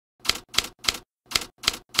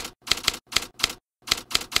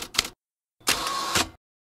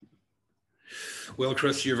Well,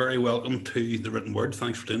 Chris, you're very welcome to the written word.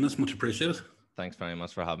 Thanks for doing this. Much appreciated. Thanks very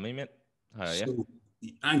much for having me, mate. How are you?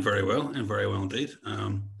 So, I'm very well. I'm very well indeed.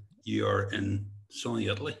 You are in sunny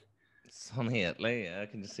Italy. Sunny Italy, yeah.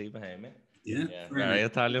 Can you see behind me? Yeah, Yeah, very very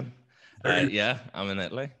nice. Italian. Very Yeah, I'm in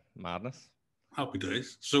Italy. Madness. happy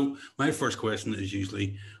days. So, my first question is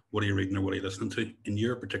usually, what are you reading or what are you listening to? In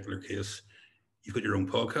your particular case, you've got your own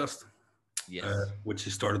podcast, Yes. which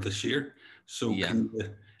you started this year. So, Yeah. can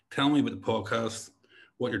you tell me about the podcast,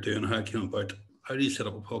 what you're doing, how it came about? How do you set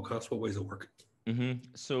up a podcast? What ways it work?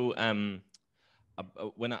 So,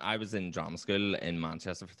 when I was in drama school in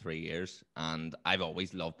Manchester for 3 years, and I've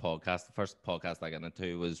always loved podcasts. The first podcast I got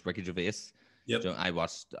into was Ricky Gervais. Yep. So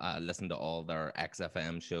I listened to all their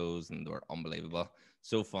XFM shows, and they were unbelievable,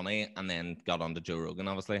 so funny. And then got onto Joe Rogan,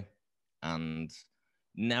 obviously, and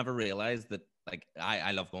never realized that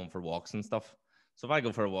I love going for walks and stuff. So if I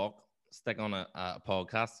go for a walk, stick on a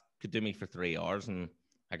podcast, could do me for 3 hours, and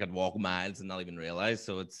I could walk miles and not even realize.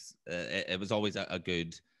 So it was always a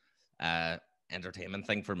good uh, entertainment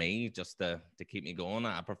thing for me, just to keep me going.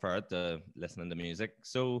 I prefer it to listening to music.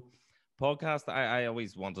 So podcast, I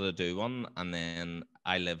always wanted to do one, and then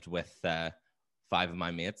I lived with five of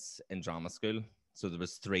my mates in drama school. So there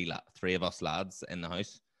was three of us lads in the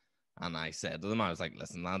house, and I said to them, I was like,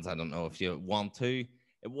 "Listen, lads, I don't know if you want to."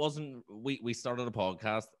 It wasn't. We started a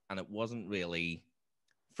podcast, and it wasn't really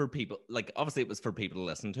for people. Like, obviously, it was for people to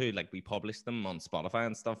listen to. Like, we published them on Spotify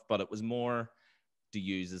and stuff, but it was more to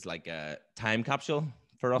use as like a time capsule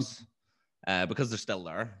for us. Because they're still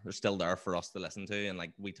there. They're still there for us to listen to. And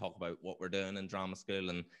like we talk about what we're doing in drama school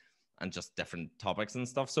and just different topics and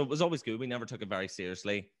stuff. So it was always good. We never took it very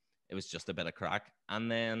seriously. It was just a bit of crack. And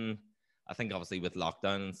then I think obviously with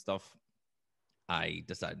lockdown and stuff, I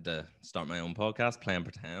decided to start my own podcast, Play and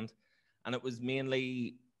Pretend. And it was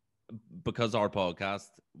mainly because our podcast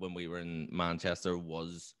when we were in Manchester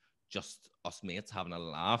was just us mates having a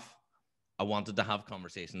laugh. I wanted to have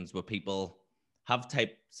conversations with people, have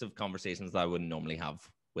types of conversations that I wouldn't normally have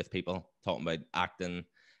with people, talking about acting,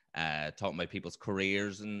 talking about people's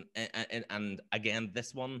careers, and again,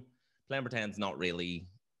 this one, Play and Pretend's not really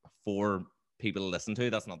for people to listen to.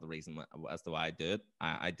 That's not the reason as to why I do it.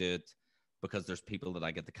 I do it because there's people that I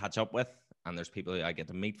get to catch up with, and there's people I get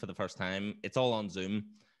to meet for the first time. It's all on Zoom.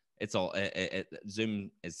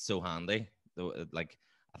 Zoom is so handy. Like,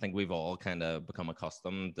 I think we've all kind of become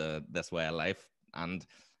accustomed to this way of life, and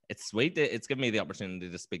it's sweet. It's given me the opportunity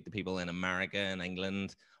to speak to people in America and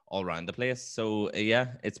England, all around the place. So yeah,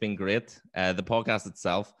 it's been great. The podcast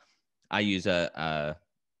itself, I use a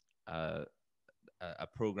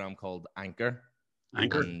program called Anchor.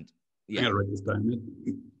 Anchor. And I yeah, gotta write this down.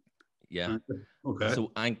 Mate. yeah. Okay.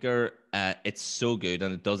 So Anchor, it's so good,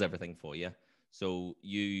 and it does everything for you. So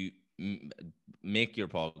you make your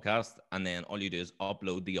podcast, and then all you do is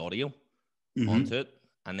upload the audio onto it.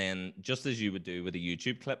 And then just as you would do with a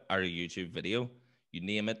YouTube clip or a YouTube video, you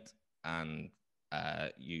name it, and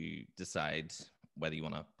you decide whether you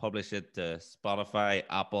want to publish it to Spotify,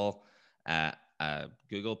 Apple,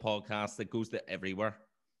 Google Podcasts. It goes to everywhere,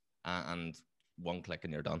 and one click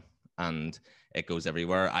and you're done. And it goes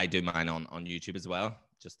everywhere. I do mine on YouTube as well,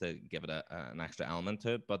 just to give it an extra element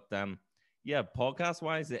to it. But yeah, podcast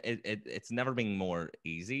wise, it's never been more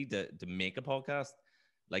easy to make a podcast.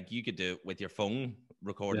 Like, you could do it with your phone,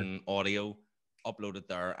 recording audio, upload it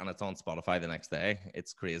there, and it's on Spotify the next day.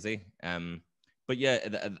 It's crazy. But yeah,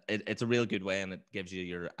 it's a real good way, and it gives you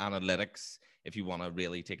your analytics if you want to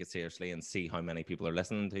really take it seriously and see how many people are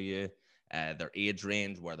listening to you, their age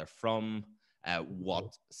range, where they're from,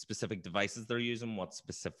 what specific devices they're using, what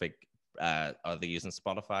specific are they using,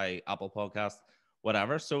 Spotify, Apple Podcast,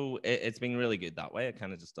 whatever. So it's been really good that way. It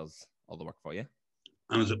kind of just does all the work for you.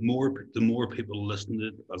 And is it the more people listen to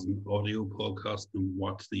it as an audio podcast than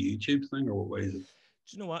watch the YouTube thing, or what way is it?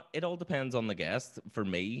 Do you know what? It all depends on the guest. For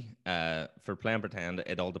me, for Play and Pretend,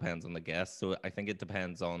 it all depends on the guest. So I think it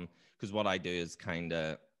depends on, because what I do is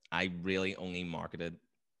I really only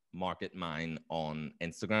market mine on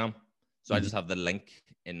Instagram. So I just have the link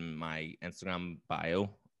in my Instagram bio,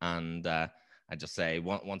 and I just say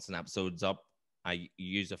once an episode's up, I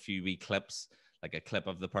use a few wee clips, like a clip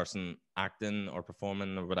of the person acting or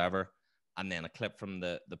performing or whatever, and then a clip from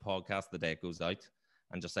the podcast the day it goes out,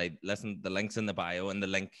 and just say, listen, the link's in the bio, and the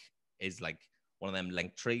link is like one of them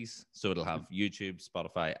link trees. So it'll have YouTube,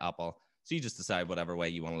 Spotify, Apple. So you just decide whatever way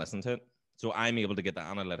you want to listen to it. So I'm able to get the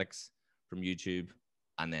analytics from YouTube,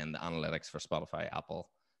 and then the analytics for Spotify, Apple,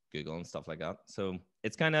 Google, and stuff like that. So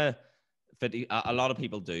it's kind of a lot of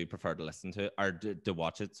people do prefer to listen to it, or to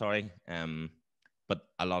watch it, sorry. But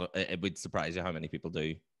it would surprise you how many people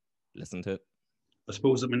do listen to it. I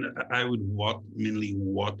suppose, I mean, I would mainly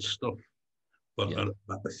watch stuff, but Yeah.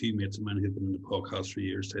 a few mates of mine who've been in the podcast for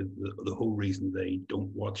years said the whole reason they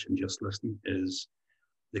don't watch and just listen is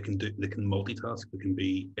they can multitask. They can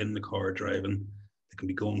be in the car driving, they can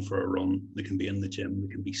be going for a run, they can be in the gym,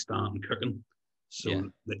 they can be standing cooking. Yeah.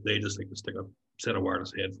 So they just like to stick a set of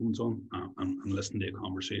wireless headphones on and listen to a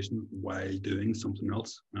conversation while doing something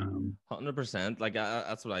else. 100%. Like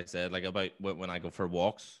that's what I said. Like about when I go for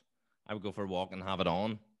walks, I would go for a walk and have it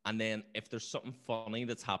on. And then if there's something funny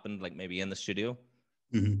that's happened, like maybe in the studio,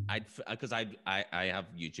 Mm-hmm. because I have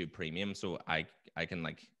YouTube Premium, so I can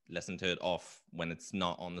like listen to it off when it's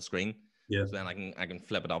not on the screen. Yeah, So then I can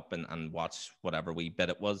flip it up and watch whatever wee bit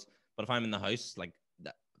it was. But if I'm in the house, like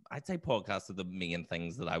I'd say podcasts are the main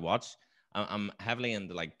things that I watch. I'm heavily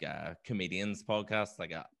into like comedians podcasts,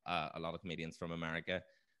 like a lot of comedians from America,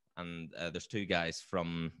 and there's two guys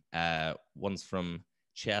from one's from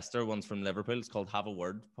Chester, one's from Liverpool. It's called Have a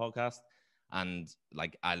Word podcast, and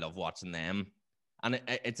like I love watching them. And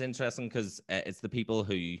it's interesting because it's the people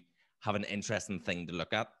who have an interesting thing to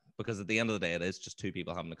look at. Because at the end of the day, it is just two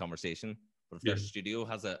people having a conversation. But if yeah. their studio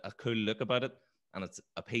has a cool look about it and it's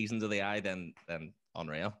appeasing to the eye, then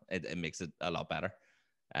unreal. It makes it a lot better.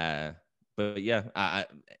 But yeah,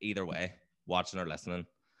 either way, watching or listening,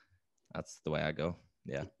 that's the way I go.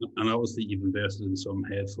 Yeah. And obviously, you've invested in some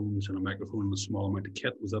headphones and a microphone and a small amount of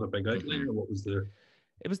kit. Was that a big outlay, Mm-hmm. or what was the?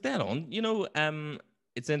 It was dead on.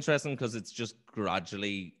 It's interesting because it's just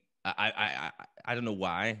gradually. I don't know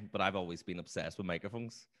why, but I've always been obsessed with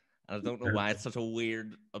microphones, and I don't know why it's such a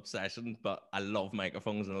weird obsession. But I love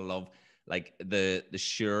microphones, and I love like the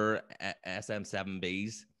Shure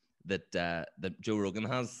SM7Bs that Joe Rogan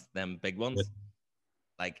has, them big Yeah, ones.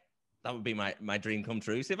 Like that would be my dream come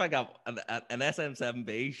true. See if I got an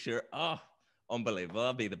SM7B, sure. Oh, unbelievable!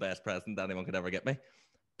 That'd be the best present anyone could ever get me.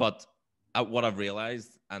 But what I've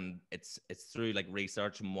realized, and it's through like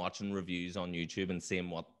research and watching reviews on YouTube and seeing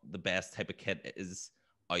what the best type of kit is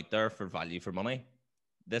out there for value for money.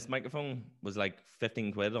 This microphone was like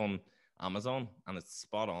 15 quid on Amazon, and it's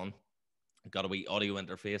spot on. Got a wee audio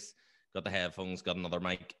interface, got the headphones, got another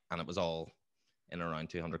mic, and it was all in around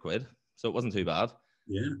 200 quid. So it wasn't too bad.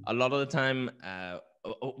 yeah, A lot of the time,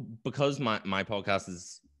 because my podcast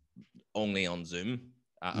is only on Zoom.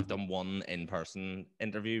 I've mm-hmm. done one in-person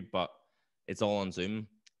interview, but it's all on Zoom.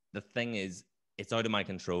 The thing is, it's out of my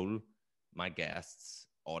control, my guests'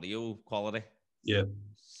 audio quality. Yeah,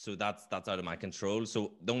 So that's out of my control.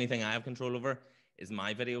 So the only thing I have control over is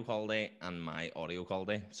my video quality and my audio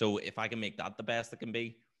quality. So if I can make that the best it can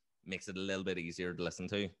be, makes it a little bit easier to listen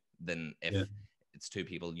to than yeah. if it's two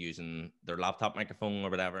people using their laptop microphone or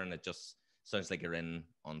whatever, and it just sounds like you're in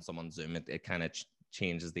on someone's Zoom. It kind of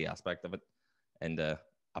changes the aspect of it into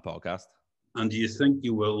a podcast. And do you think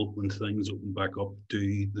you will, when things open back up,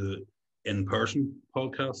 do the in-person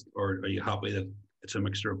podcast, or are you happy that it's a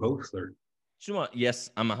mixture of both? Or Do you know what? Yes,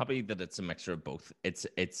 I'm happy that it's a mixture of both.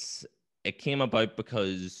 It came about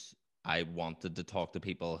because I wanted to talk to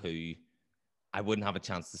people who I wouldn't have a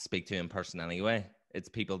chance to speak to in person anyway. It's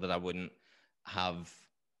people that I wouldn't have,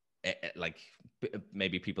 like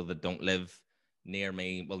maybe people that don't live near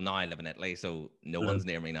me. Well, now I live in Italy, so no uh, one's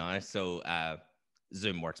near me now. So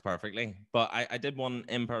Zoom works perfectly. But I did one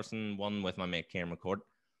in person, one with my mate Kieran McCord,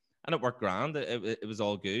 and it worked grand. It was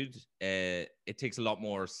all good. It takes a lot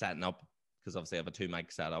more setting up because obviously I have a two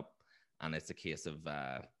mic setup, and it's a case of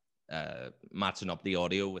matching up the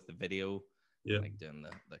audio with the video, yeah, like doing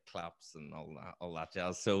the claps and all that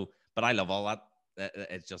jazz. So, but I love all that.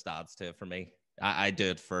 It just adds to it for me. I do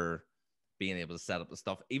it for being able to set up the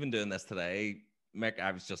stuff. Even doing this today, Mick,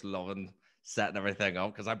 I was just loving setting everything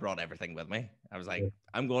up because I brought everything with me. I was yeah. like,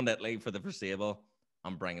 I'm going to Italy for the foreseeable.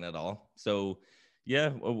 I'm bringing it all. So, yeah,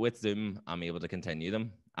 with Zoom, I'm able to continue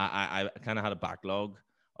them. I kind of had a backlog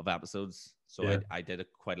of episodes, so Yeah. I did it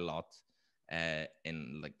quite a lot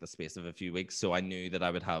in like the space of a few weeks. So I knew that I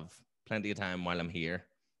would have plenty of time while I'm here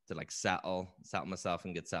to like settle myself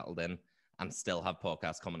and get settled in, and still have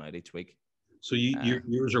podcasts coming out each week. So Uh,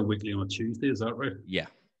 yours are weekly on a Tuesday, is that right? yeah,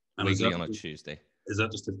 And weekly on a Tuesday. is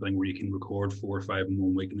that just a thing where you can record 4 or 5 in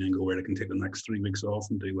one week and then go where I can take the next 3 weeks off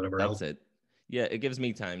and do whatever else? That's it. Yeah, it gives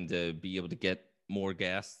me time to be able to get more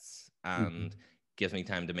guests, Mm-hmm. and gives me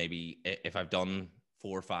time to maybe, if I've done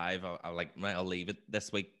 4 or 5, I'll like, right, I'll leave it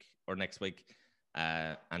this week or next week,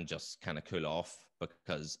 and just kind of cool off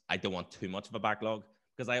because I don't want too much of a backlog.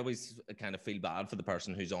 Because I always kind of feel bad for the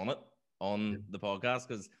person who's on it Yeah. on the podcast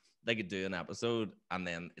because they could do an episode and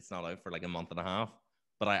then it's not out for like a month and a half.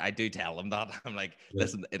 But I do tell them that I'm like, Yeah.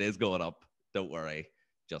 listen, it is going up. Don't worry.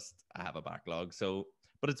 Just I have a backlog. So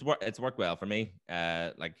but it's worked well for me.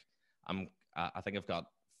 Like I think I've got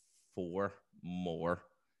 4 more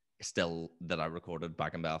still that I recorded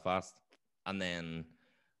back in Belfast, and then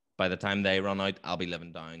by the time they run out, I'll be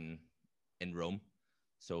living down in Rome,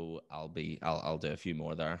 so I'll do a few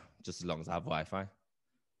more there, just as long as I have Wi-Fi,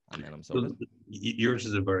 and then I'm sorted. So yours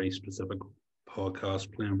is a very specific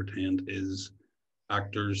podcast. Play and Pretend is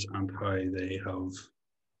actors and how they have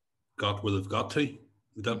got where they've got to.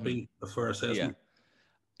 Would that be a fair Yeah, assessment?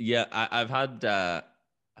 yeah. I've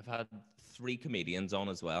had 3 comedians on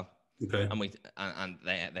as well, Okay. and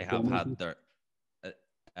they have Performers. had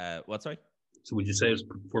their what, sorry? So would you say it's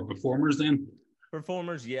for performers then?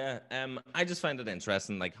 Performers, yeah. I just find it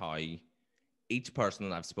interesting, like how each person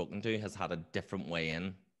that I've spoken to has had a different way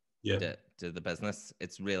in Yeah. to the business.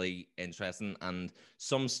 It's really interesting, and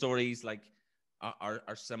some stories like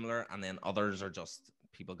are similar, and then others are just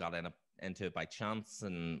people got into it by chance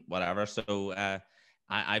and whatever. So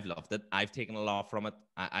I've loved it. I've taken a lot from it.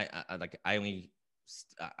 I like I only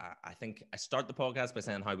I think I start the podcast by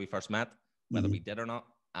saying how we first met, whether we did or not,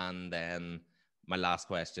 and then my last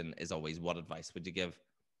question is always, what advice would you give?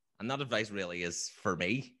 And that advice really is for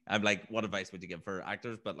me. I'm like, what advice would you give for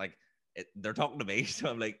actors? But like, they're talking to me, so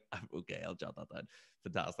I'm like, okay, I'll jot that down.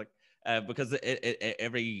 Fantastic, because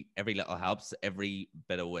every little helps. Every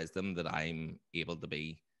bit of wisdom that I'm able to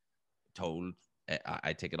be told,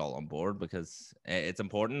 I take it all on board because it's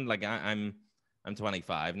important. Like I'm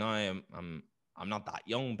 25 now. I'm not that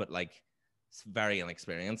young, but like it's very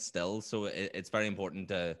inexperienced still. So it's very important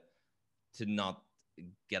to not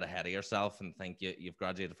get ahead of yourself and think you've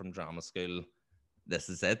graduated from drama school. This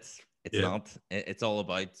is it. It's Yeah. not. It's all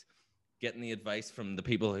about getting the advice from the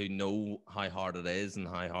people who know how hard it is and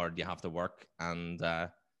how hard you have to work. And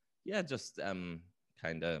yeah, just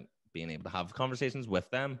kind of being able to have conversations with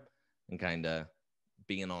them and kind of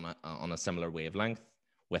being on a similar wavelength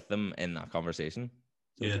with them in that conversation.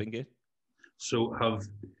 So it's Yeah. been good. So have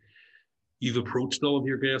you've approached all of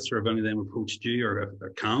your guests, or have any of them approached you, or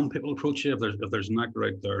can people approach you if there's an actor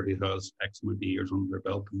out there who has X amount of years under their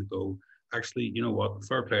belt and they go, actually, you know what,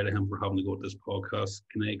 fair play to him for having to go to this podcast.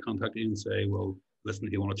 Can they contact you and say, well, listen,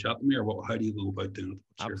 if you want to chat to me, or what? How do you go about doing it?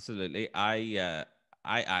 Absolutely.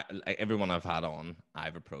 Everyone I've had on,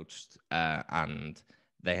 I've approached, and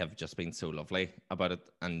they have just been so lovely about it,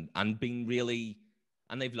 and been really,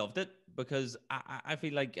 and they've loved it because I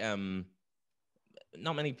feel like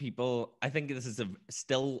not many people. I think this is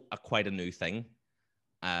still quite a new thing,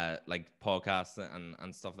 like podcasts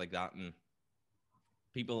and stuff like that, and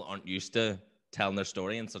people aren't used to telling their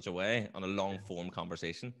story in such a way on a long form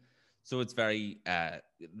conversation. So it's very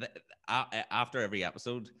after every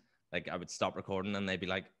episode, like I would stop recording and they'd be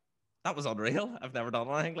like, "That was unreal. I've never done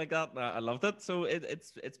anything like that. I loved it." So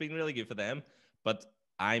it's been really good for them. But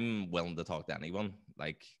I'm willing to talk to anyone.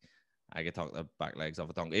 Like I could talk the back legs off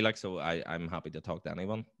a donkey. Like so, I'm happy to talk to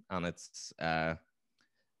anyone, and it's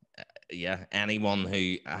yeah, anyone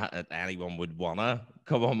would wanna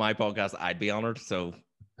come on my podcast, I'd be honored. So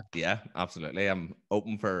yeah, absolutely, I'm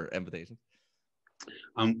open for invitations.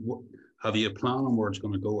 Have you a plan on where it's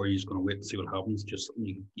going to go, or are you just going to wait and see what happens? Just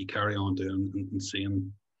you carry on doing and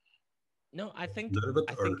seeing No, I a think little bit,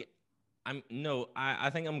 I or think I'm no, I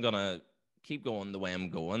think I'm gonna keep going the way I'm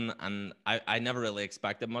going, and I never really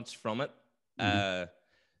expected much from it. mm-hmm.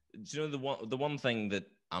 Do you know the one thing that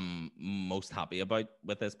I'm most happy about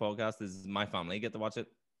with this podcast is my family get to watch it.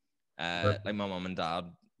 Like my mom and dad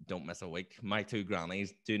don't miss a week. My 2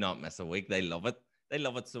 grannies do not miss a week. They love it. They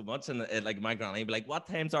love it so much. And like my granny be like, "What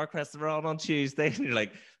times are Christopher on Tuesday?" And you're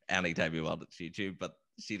like, "Anytime you want, it's YouTube." But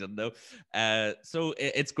she didn't know. So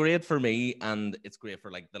it's great for me, and it's great for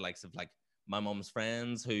like the likes of like my mom's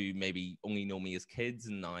friends who maybe only know me as kids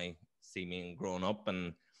and now see me growing up.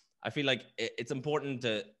 And I feel like it's important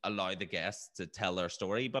to allow the guests to tell their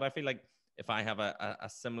story. But I feel like if I have a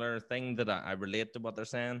similar thing that I relate to what they're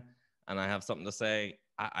saying, and I have something to say,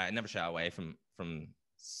 I never shy away from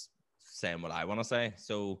saying what I want to say.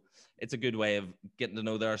 So it's a good way of getting to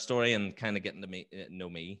know their story and kind of getting to know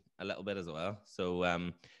me a little bit as well. So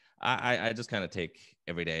I just kind of take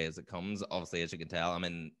every day as it comes. Obviously, as you can tell, I'm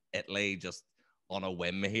in Italy just on a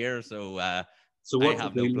whim here, so so I what's the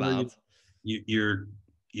have no deal there? plans.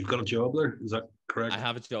 You've got a job there, is that I correct?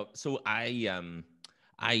 have a job. So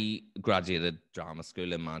I graduated drama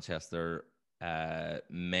school in Manchester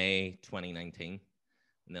May 2019,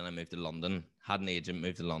 and then I moved to London. Had an agent,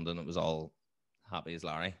 moved to London. It was all happy as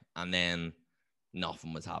Larry, and then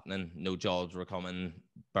nothing was happening. No jobs were coming,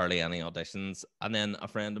 barely any auditions. And then a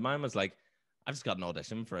friend of mine was like, "I've just got an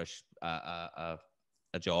audition for a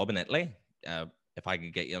job in Italy. If I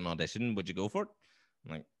could get you an audition, would you go for it?"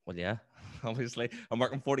 I'm like, "Well, yeah, obviously. I'm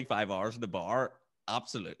working 45 hours in the bar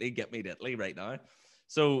absolutely, get me to Italy right now.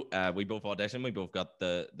 So we both auditioned, we both got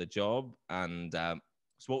the job, and so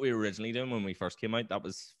what we were originally doing when we first came out, that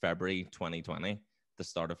was February 2020, the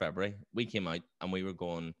start of February. We came out and we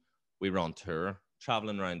were on tour,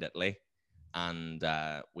 traveling around Italy, and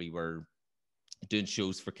we were doing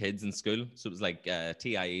shows for kids in school. So it was like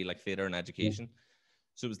TIE, like theatre and education.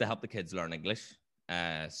 So it was to help the kids learn English.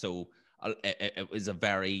 So it was a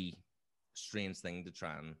very strange thing to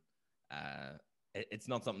try and it's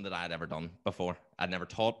not something that I'd ever done before. I'd never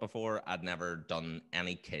taught before. I'd never done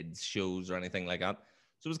any kids shows or anything like that.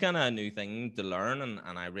 So it was kind of a new thing to learn,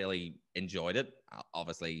 and I really enjoyed it.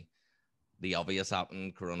 Obviously, the obvious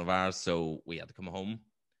happened, coronavirus, so we had to come home.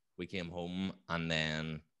 We came home, and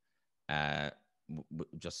then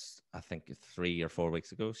just, I think 3 or 4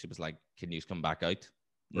 weeks ago, she was like, can you come back out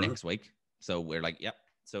next week? So we're like, yep.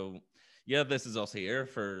 So yeah, this is us here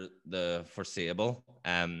for the foreseeable.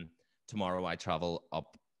 Tomorrow I travel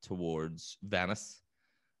up towards Venice.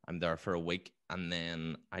 I'm there for a week, and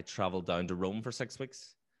then I travel down to Rome for 6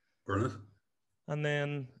 weeks. Brilliant. And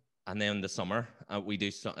then the summer we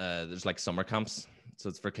do there's like summer camps, so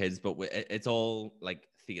it's for kids, but it's all like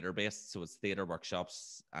theater based. So it's theater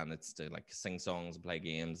workshops, and it's to like sing songs and play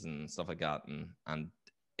games and stuff like that, and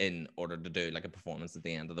in order to do like a performance at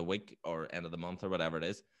the end of the week or end of the month or whatever it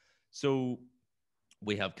is. So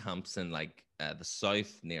we have camps in like the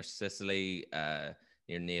south, near Sicily,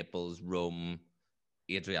 near Naples, Rome,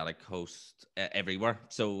 Adriatic coast, everywhere.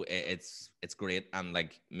 So it's great. And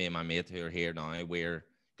like me and my mate who are here now, we're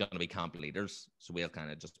going to be camp leaders. So we'll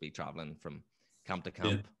kind of just be traveling from camp to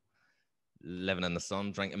camp, living in the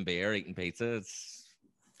sun, drinking beer, eating pizza. It's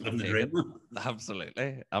living the dream.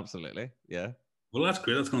 Absolutely. Yeah. Well, that's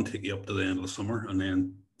great. That's going to take you up to the end of the summer and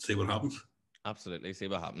then see what happens. Absolutely. See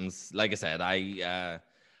what happens. Like I said, I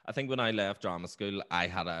think when I left drama school, I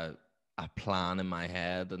had a plan in my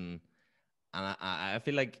head, and I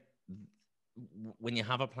feel like when you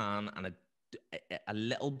have a plan and a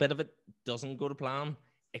little bit of it doesn't go to plan,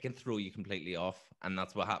 it can throw you completely off. And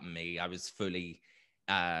that's what happened to me. I was fully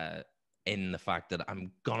in the fact that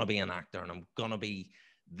I'm going to be an actor and I'm going to be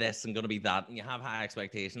this and going to be that. And you have high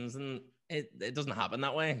expectations, and it doesn't happen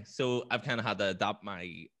that way. So I've kind of had to adapt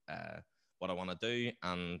my what I want to do,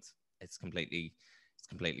 and it's completely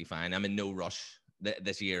fine. I'm in no rush.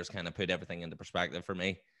 This year's kind of put everything into perspective for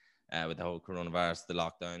me. With the whole coronavirus, the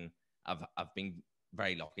lockdown, I've been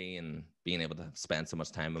very lucky in being able to spend so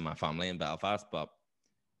much time with my family in Belfast. But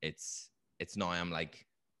it's now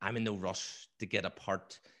I'm in no rush to get a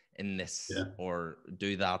part in this or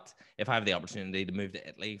do that. If I have the opportunity to move to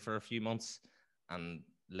Italy for a few months and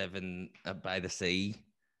living by the sea,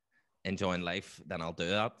 enjoying life, then I'll do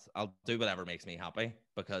that. I'll do whatever makes me happy,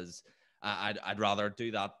 because I'd rather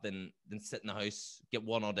do that than sit in the house, get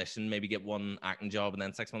one audition, maybe get one acting job, and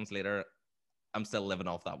then 6 months later, I'm still living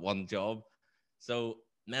off that one job. So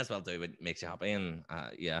may as well do what makes you happy. And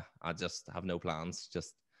I just have no plans,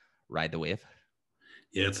 just ride the wave.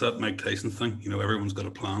 Yeah, it's that Mike Tyson thing. You know, everyone's got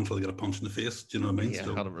a plan until they get a punch in the face. Do you know what I mean? Yeah,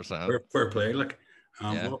 so 100%. Fair play. Like,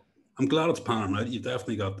 well, I'm glad it's panning out. You've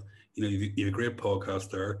definitely got, you've a great podcast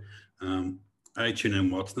there. I tune in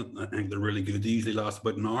watching it. I think they're really good. They usually last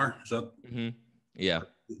about an hour. Is that? Mm-hmm. Yeah.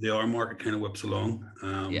 The hour market kind of whips along.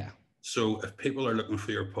 So if people are looking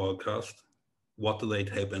for your podcast, what do they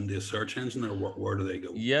type into a search engine, or where do they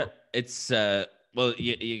go? Yeah, it's well,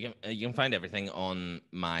 you can find everything on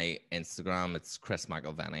my Instagram. It's Chris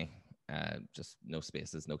Mcilvenny. Just no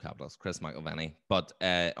spaces, no capitals. Chris Mcilvenny. But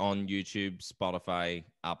on YouTube, Spotify,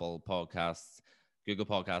 Apple Podcasts, Google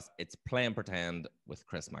Podcasts, it's Play and Pretend with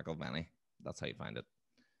Chris Mcilvenny. That's how you find it.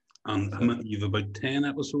 And so, you've about 10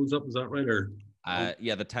 episodes up, is that right? Or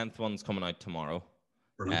yeah, the 10th one's coming out tomorrow.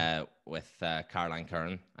 With Caroline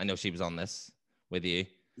Curran. I know she was on this with you.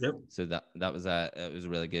 Yep. So that was it was a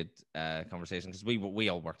really good conversation, because we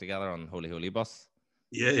all worked together on Holy Holy Bus.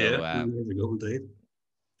 Yeah, years ago, indeed.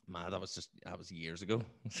 Man, that was years ago.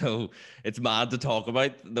 So it's mad to talk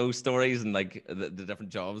about those stories and like the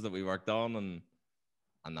different jobs that we worked on,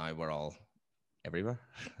 and now we're all everywhere.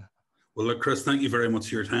 Well, look, Chris, thank you very much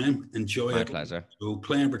for your time. Enjoy it. My pleasure. So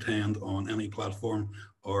Play and Pretend on any platform,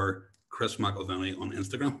 or Chris Mcilvenny on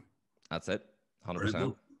Instagram. That's it.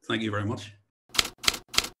 100%. Thank you very much.